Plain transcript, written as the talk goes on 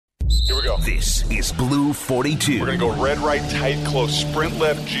Here we go. This is Blue 42. We're going to go red, right, tight, close, sprint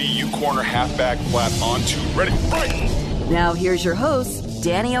left, GU corner, halfback, flat, on two. Ready, right. Now here's your hosts,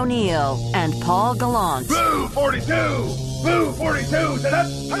 Danny O'Neill and Paul Gallant. Blue 42! Blue 42!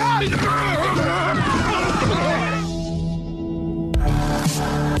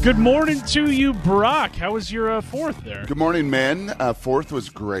 Good morning to you, Brock. How was your fourth there? Good morning, men. Fourth was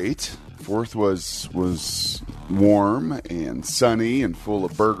great. Fourth was warm and sunny and full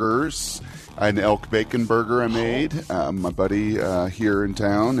of burgers. I had an elk bacon burger I made. My buddy here in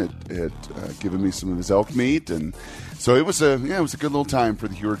town had given me some of his elk meat, and so it was a good little time for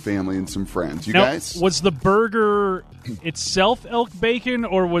the Huard family and some friends. You guys? Was the burger itself elk bacon,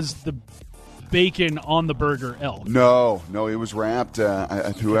 or was the bacon on the burger elk? No, it was wrapped.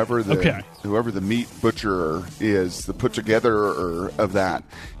 Whoever the meat butcher is, the put together of that,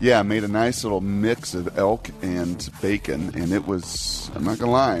 made a nice little mix of elk and bacon, and it was, I'm not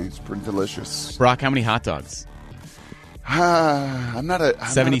gonna lie, it's pretty delicious. Brock, how many hot dogs? I'm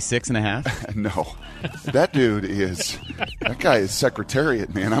 76 and a half? No. That guy is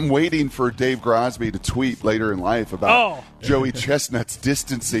Secretariat, man. I'm waiting for Dave Grosby to tweet later in life about Joey Chestnut's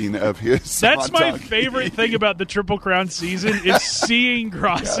distancing of his That's my hot dog. favorite thing about the Triple Crown season is seeing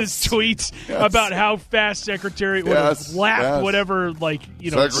Gross's tweets about how fast Secretariat would have lapped whatever,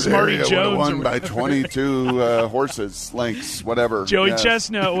 Smarty Jones won by 22 horses lengths, whatever. Joey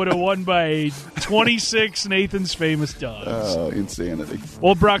Chestnut would have won by 26 Nathan's famous dogs. Oh, insanity.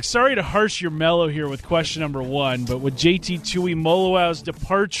 Well, Brock, sorry to harsh your mellow here with question number one, but with JT Tuimoloau's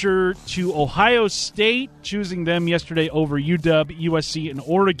departure to Ohio State, choosing them yesterday over UW, USC, and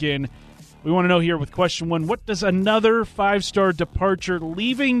Oregon, we want to know here with question one, what does another five-star departure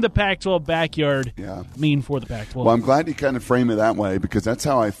leaving the Pac-12 backyard mean for the Pac-12? Well, I'm glad you kind of frame it that way because that's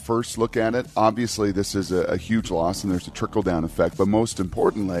how I first look at it. Obviously, this is a huge loss and there's a trickle-down effect, but most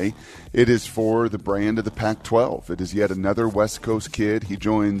importantly, it is for the brand of the Pac-12. It is yet another West Coast kid. He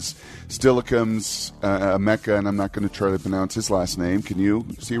joins Stillicum's Mecca, and I'm not going to try to pronounce his last name. Can you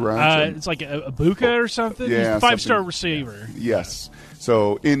see, Ryan? It's like a Buka or something? Yeah, He's a five-star receiver. Yes.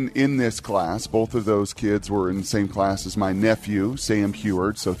 So in this class, both of those kids were in the same class as my nephew, Sam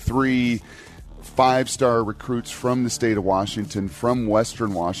Huard. So 3 5-star recruits from the state of Washington, from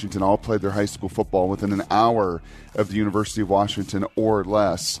Western Washington, all played their high school football within an hour of the University of Washington or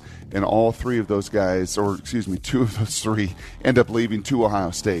less. And all 3 of those guys, 2 of those 3, end up leaving to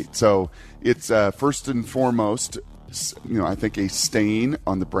Ohio State. So it's first and foremost, I think a stain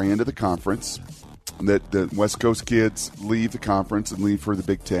on the brand of the conference that the West Coast kids leave the conference and leave for the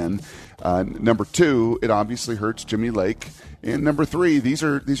Big Ten. Number 2, it obviously hurts Jimmy Lake. And number 3, these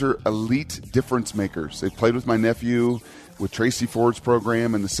are elite difference makers. They played with my nephew with Tracy Ford's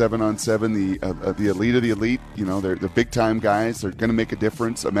program and the 7-on-7, the elite of the elite. They're the big-time guys. They're going to make a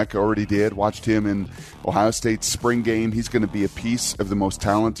difference. Emeka already did. Watched him in Ohio State's spring game. He's going to be a piece of the most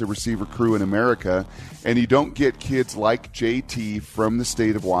talented receiver crew in America. And you don't get kids like JT from the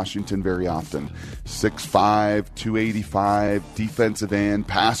state of Washington very often. 6'5", 285, defensive end,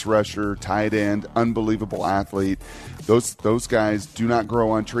 pass rusher, tight end, unbelievable athlete. Those guys do not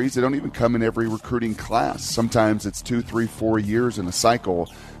grow on trees. They don't even come in every recruiting class. Sometimes it's 2, 3, 4 years in a cycle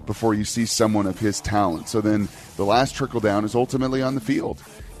before you see someone of his talent. So then the last trickle down is ultimately on the field.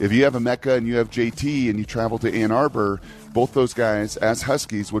 If you have Emeka and you have JT and you travel to Ann Arbor, both those guys, as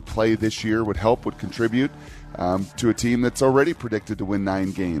Huskies, would play this year, would help, would contribute to a team that's already predicted to win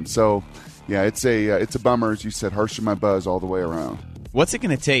 9 games. So, it's a bummer, as you said, harshing my buzz all the way around. What's it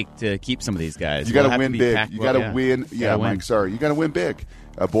going to take to keep some of these guys? You got to win big. You got to win. Yeah, Mike, sorry. You got to win big.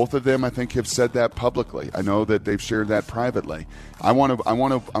 Both of them, I think, have said that publicly. I know that they've shared that privately. I want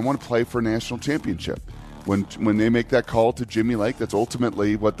to play for a national championship. When they make that call to Jimmy Lake, that's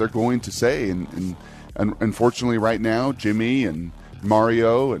ultimately what they're going to say. And unfortunately, right now, Jimmy and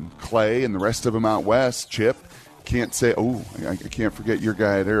Mario and Clay and the rest of them out west, Chip, can't say. Oh, I can't forget your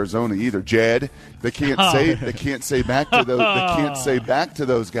guy at Arizona either, Jed. They can't say back to those. They can't say back to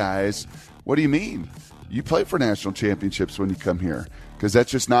those guys. What do you mean? You play for national championships when you come here, because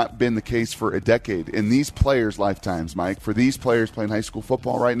that's just not been the case for a decade in these players' lifetimes, Mike. For these players playing high school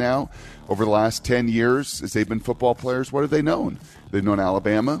football right now, over the last 10 years, as they've been football players, what have they known? They've known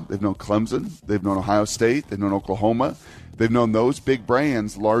Alabama, they've known Clemson, they've known Ohio State, they've known Oklahoma. They've known those big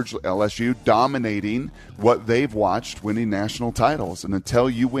brands, largely LSU, dominating what they've watched, winning national titles. And until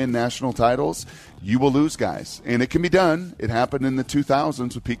you win national titles, you will lose guys. And it can be done. It happened in the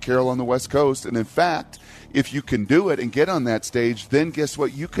 2000s with Pete Carroll on the West Coast. And in fact, if you can do it and get on that stage, then guess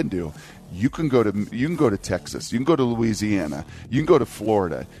what you can do? You can go to Texas. You can go to Louisiana. You can go to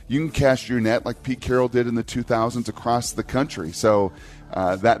Florida. You can cast your net like Pete Carroll did in the 2000s across the country. So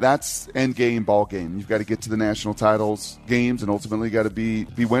that's end game, ball game. You've got to get to the national titles games, and ultimately got to be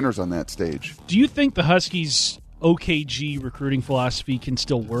winners on that stage. Do you think the Huskies' OKG recruiting philosophy can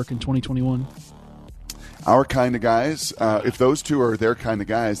still work in 2021? Our kind of guys, if those two are their kind of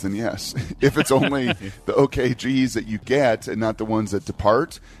guys, then yes. If it's only the OKGs that you get and not the ones that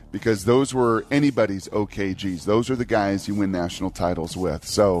depart, because those were anybody's OKGs. Those are the guys you win national titles with.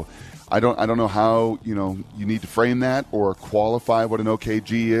 So I don't know how you need to frame that or qualify what an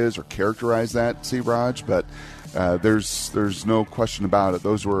OKG is or characterize that, C-Raj, but there's no question about it.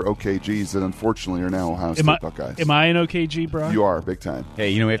 Those were OKGs that unfortunately are now Ohio State Buckeyes. Am I an OKG, bro? You are, big time. Hey,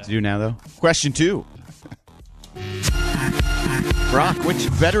 you know what we have to do now, though? Question 2. Brock, which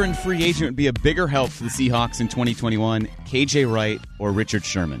veteran free agent would be a bigger help to the Seahawks in 2021, KJ Wright or Richard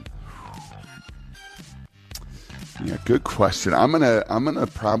Sherman? Yeah, good question. I'm gonna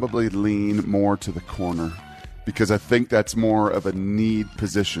probably lean more to the corner because I think that's more of a need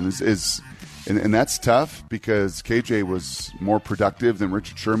position. And that's tough because KJ was more productive than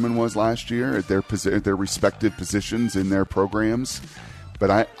Richard Sherman was last year at their respective positions in their programs.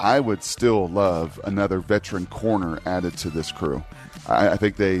 But I would still love another veteran corner added to this crew. I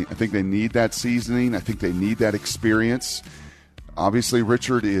think they need that seasoning. I think they need that experience. Obviously,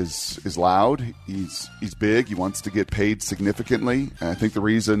 Richard is loud. He's big. He wants to get paid significantly. And I think the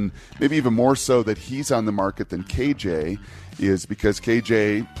reason, maybe even more so, that he's on the market than KJ is because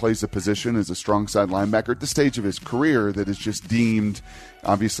KJ plays a position as a strong side linebacker at the stage of his career that is just deemed,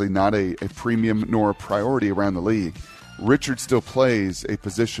 obviously, not a premium nor a priority around the league. Richard still plays a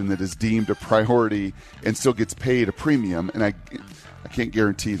position that is deemed a priority and still gets paid a premium. And I can't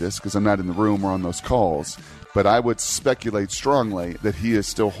guarantee this because I'm not in the room or on those calls, but I would speculate strongly that he is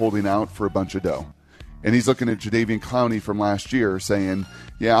still holding out for a bunch of dough. And he's looking at Jadeveon Clowney from last year saying,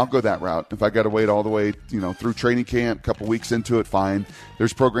 yeah, I'll go that route. If I got to wait all the way, through training camp, a couple weeks into it, fine.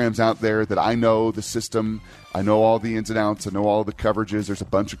 There's programs out there that I know the system. I know all the ins and outs. I know all the coverages. There's a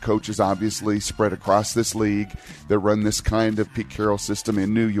bunch of coaches, obviously, spread across this league that run this kind of Pete Carroll system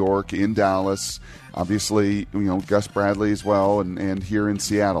in New York, in Dallas, obviously, Gus Bradley as well, and here in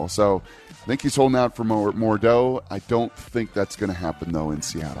Seattle. So I think he's holding out for more dough. I don't think that's going to happen, though, in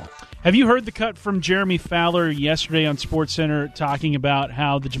Seattle. Have you heard the cut from Jeremy Fowler yesterday on SportsCenter talking about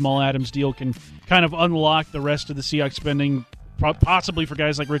how the Jamal Adams deal can kind of unlock the rest of the Seahawks spending, possibly for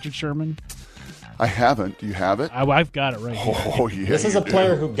guys like Richard Sherman? I haven't. Do you have it? I've got it right here. Oh, yeah. This is a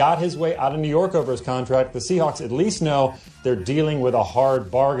player who got his way out of New York over his contract. The Seahawks at least know they're dealing with a hard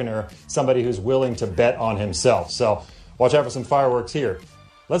bargainer, somebody who's willing to bet on himself. So watch out for some fireworks here.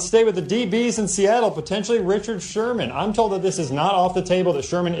 Let's stay with the DBs in Seattle, potentially Richard Sherman. I'm told that this is not off the table, that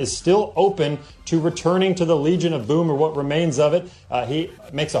Sherman is still open to returning to the Legion of Boom, or what remains of it. He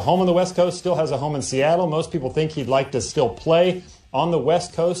makes a home on the West Coast, still has a home in Seattle. Most people think he'd like to still play on the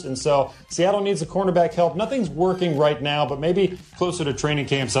West Coast, and so Seattle needs a cornerback help. Nothing's working right now, but maybe closer to training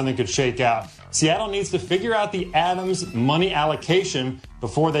camp something could shake out. Seattle needs to figure out the Adams money allocation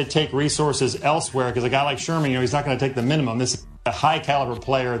before they take resources elsewhere, because a guy like Sherman, he's not going to take the minimum. This is a high-caliber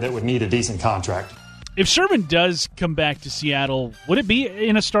player that would need a decent contract. If Sherman does come back to Seattle, would it be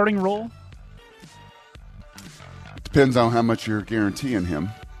in a starting role? It depends on how much you're guaranteeing him.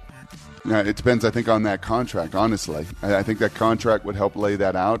 It depends, I think, on that contract, honestly. I think that contract would help lay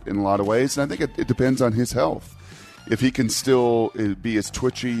that out in a lot of ways, and I think it depends on his health. If he can still be as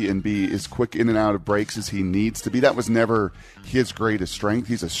twitchy and be as quick in and out of breaks as he needs to be, that was never his greatest strength.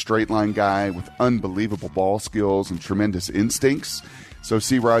 He's a straight-line guy with unbelievable ball skills and tremendous instincts. So,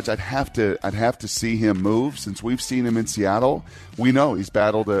 C-Raj, I'd have to see him move. Since we've seen him in Seattle, we know he's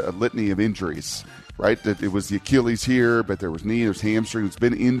battled a litany of injuries. Right, that it was the Achilles here, but there was knee, there's hamstring. There's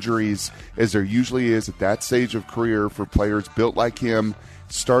been injuries, as there usually is at that stage of career for players built like him,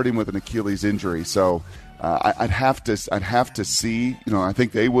 starting with an Achilles injury. So I'd have to see. I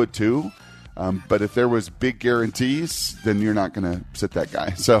think they would too. But if there was big guarantees, then you're not going to sit that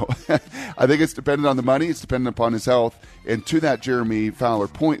guy. So I think it's dependent on the money. It's dependent upon his health. And to that Jeremy Fowler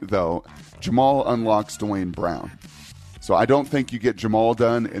point, though, Jamal unlocks Dwayne Brown. So I don't think you get Jamal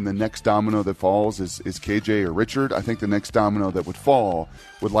done and the next domino that falls is KJ or Richard. I think the next domino that would fall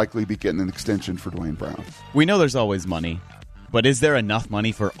would likely be getting an extension for Dwayne Brown. We know there's always money, but is there enough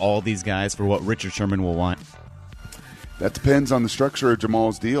money for all these guys for what Richard Sherman will want? That depends on the structure of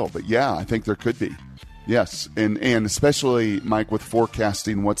Jamal's deal, but yeah, I think there could be. Yes, and especially, Mike, with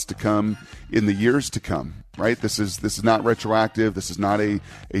forecasting what's to come in the years to come, right? This is not retroactive. This is not a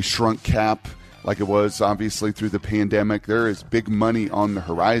shrunk cap like it was, obviously, through the pandemic. There is big money on the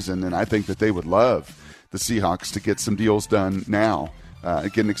horizon, and I think that they would love the Seahawks to get some deals done now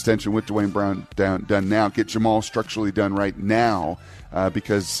get an extension with Dwayne Brown done now. Get Jamal structurally done right now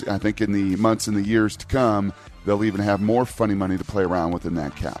because I think in the months and the years to come, they'll even have more funny money to play around with in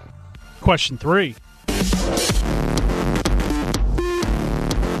that cap. Question 3.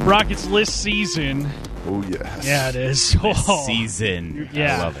 Rockets list season. Oh, yes. Yeah, it is. Oh. Season.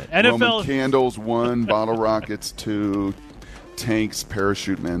 Yeah. I love it. NFL Roman candles 1, bottle rockets 2, tanks,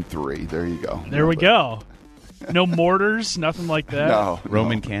 parachute men 3. There you go. There we go. No mortars, nothing like that. No.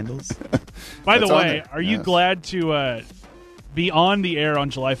 Roman candles. By the That's on way, there. are you Yes. glad to be on the air on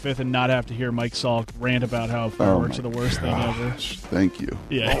July 5th and not have to hear Mike Salk rant about how fireworks are the worst thing ever? Thank you,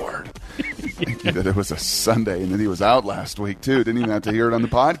 Yeah. Lord. Thank you that it was a Sunday and that he was out last week, too. Didn't even have to hear it on the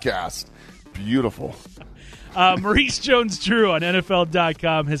podcast. Beautiful. Maurice Jones-Drew on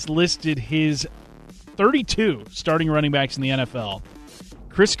NFL.com has listed his 32 starting running backs in the NFL.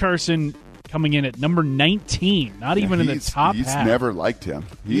 Chris Carson coming in at number 19, not even in the top He's half. never liked him.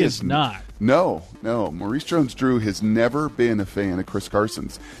 He is not. No. Maurice Jones-Drew has never been a fan of Chris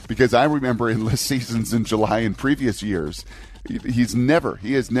Carson's because I remember in list seasons in July in previous years, he has never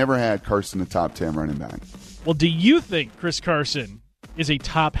had Carson a top 10 running back. Well, do you think Chris Carson is a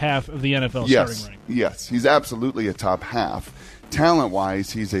top half of the NFL starting running back? Yes, he's absolutely a top half.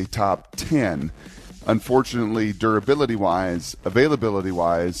 Talent-wise, he's a top 10. Unfortunately, durability-wise,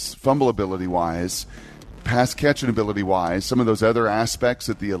 availability-wise, fumbleability-wise, pass catching ability-wise, some of those other aspects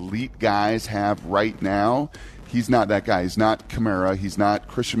that the elite guys have right now, he's not that guy. He's not Kamara. He's not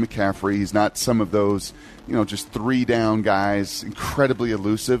Christian McCaffrey. He's not some of those, just three-down guys, incredibly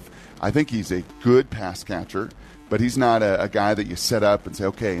elusive. I think he's a good pass catcher, but he's not a guy that you set up and say,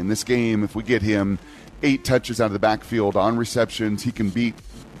 okay, in this game, if we get him 8 touches out of the backfield on receptions, he can beat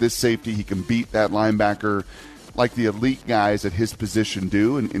this safety, he can beat that linebacker like the elite guys at his position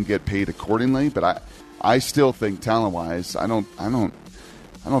do and get paid accordingly. But I still think talent-wise, I don't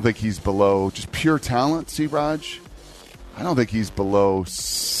think he's below just pure talent, C-Raj. I don't think he's below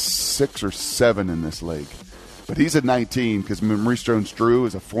 6 or 7 in this league. But he's at 19 because Maurice Jones-Drew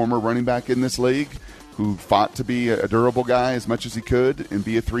is a former running back in this league who fought to be a durable guy as much as he could and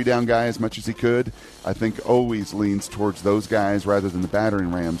be a 3-down guy as much as he could. I think always leans towards those guys rather than the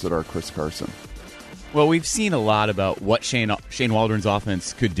battering rams that are Chris Carson. Well, we've seen a lot about what Shane Waldron's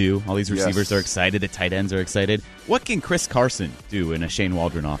offense could do. All these receivers are excited. The tight ends are excited. What can Chris Carson do in a Shane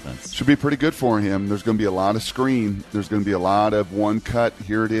Waldron offense? Should be pretty good for him. There's going to be a lot of screen. There's going to be a lot of one cut.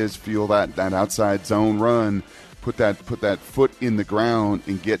 Here it is. Feel that outside zone run. Put that foot in the ground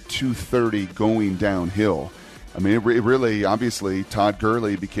and get 230 going downhill. I mean, it really, obviously, Todd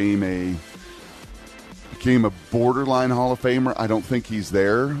Gurley became a borderline Hall of Famer. I don't think he's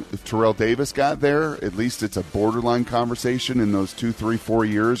there. If Terrell Davis got there, at least it's a borderline conversation in those 2, 3, 4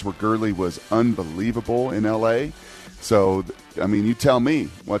 years where Gurley was unbelievable in L.A. So, I mean, you tell me,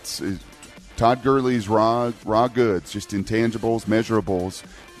 what's Todd Gurley's raw goods, just intangibles, measurables,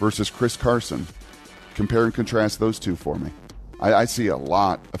 versus Chris Carson? Compare and contrast those two for me. I see a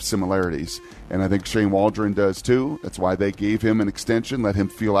lot of similarities, and I think Shane Waldron does too. That's why they gave him an extension, let him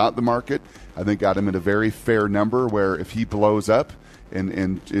feel out the market. I think got him at a very fair number where if he blows up,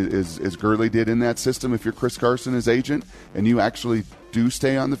 and as Gurley did in that system, if you're Chris Carson as agent and you actually do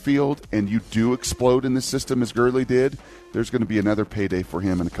stay on the field and you do explode in the system as Gurley did, there's going to be another payday for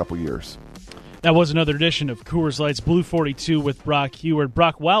him in a couple years. That was another edition of Coors Light's Blue 42 with Brock Huard.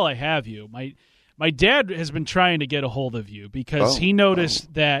 Brock, while I have you, my dad has been trying to get a hold of you because he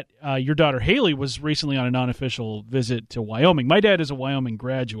noticed that your daughter Haley was recently on an unofficial visit to Wyoming. My dad is a Wyoming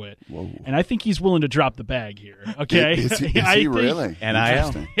graduate, and I think he's willing to drop the bag here. Okay, is he really?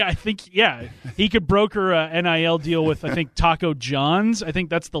 NIL? Yeah, I think he could broker a NIL deal with Taco John's. I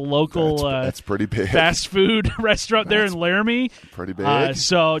think that's the local that's pretty big fast food restaurant there in Laramie. Pretty big.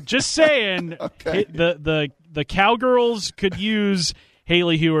 So just saying, okay. the Cowgirls could use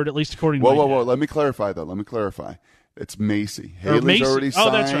Haley Huard, at least according to my dad. Whoa. Let me clarify, though. It's Macy. Haley's Macy. already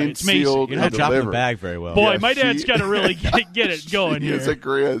signed, that's right. It's Macy. sealed, You're and not dropping the delivered. bag very well. Boy, my dad's got to really get it going here. Yes, it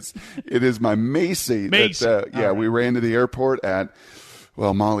is. It is my Macy. Macy. That, we ran to the airport at.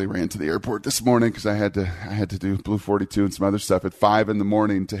 Well, Molly ran to the airport this morning because I had to do Blue 42 and some other stuff at 5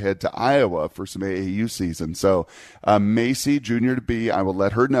 a.m. to head to Iowa for some AAU season. So Macy, junior to be, I will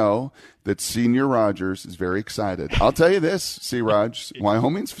let her know that Senior Rogers is very excited. I'll tell you this, C-Raj,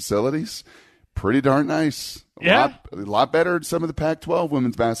 Wyoming's facilities, pretty darn nice. A lot better than some of the Pac-12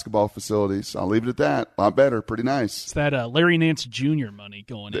 women's basketball facilities. I'll leave it at that. A lot better, pretty nice. It's that Larry Nance Jr. money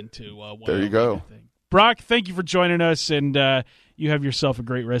going into Wyoming. There you go. Brock, thank you for joining us, and you have yourself a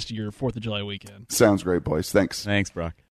great rest of your 4th of July weekend. Sounds great, boys. Thanks. Thanks, Brock.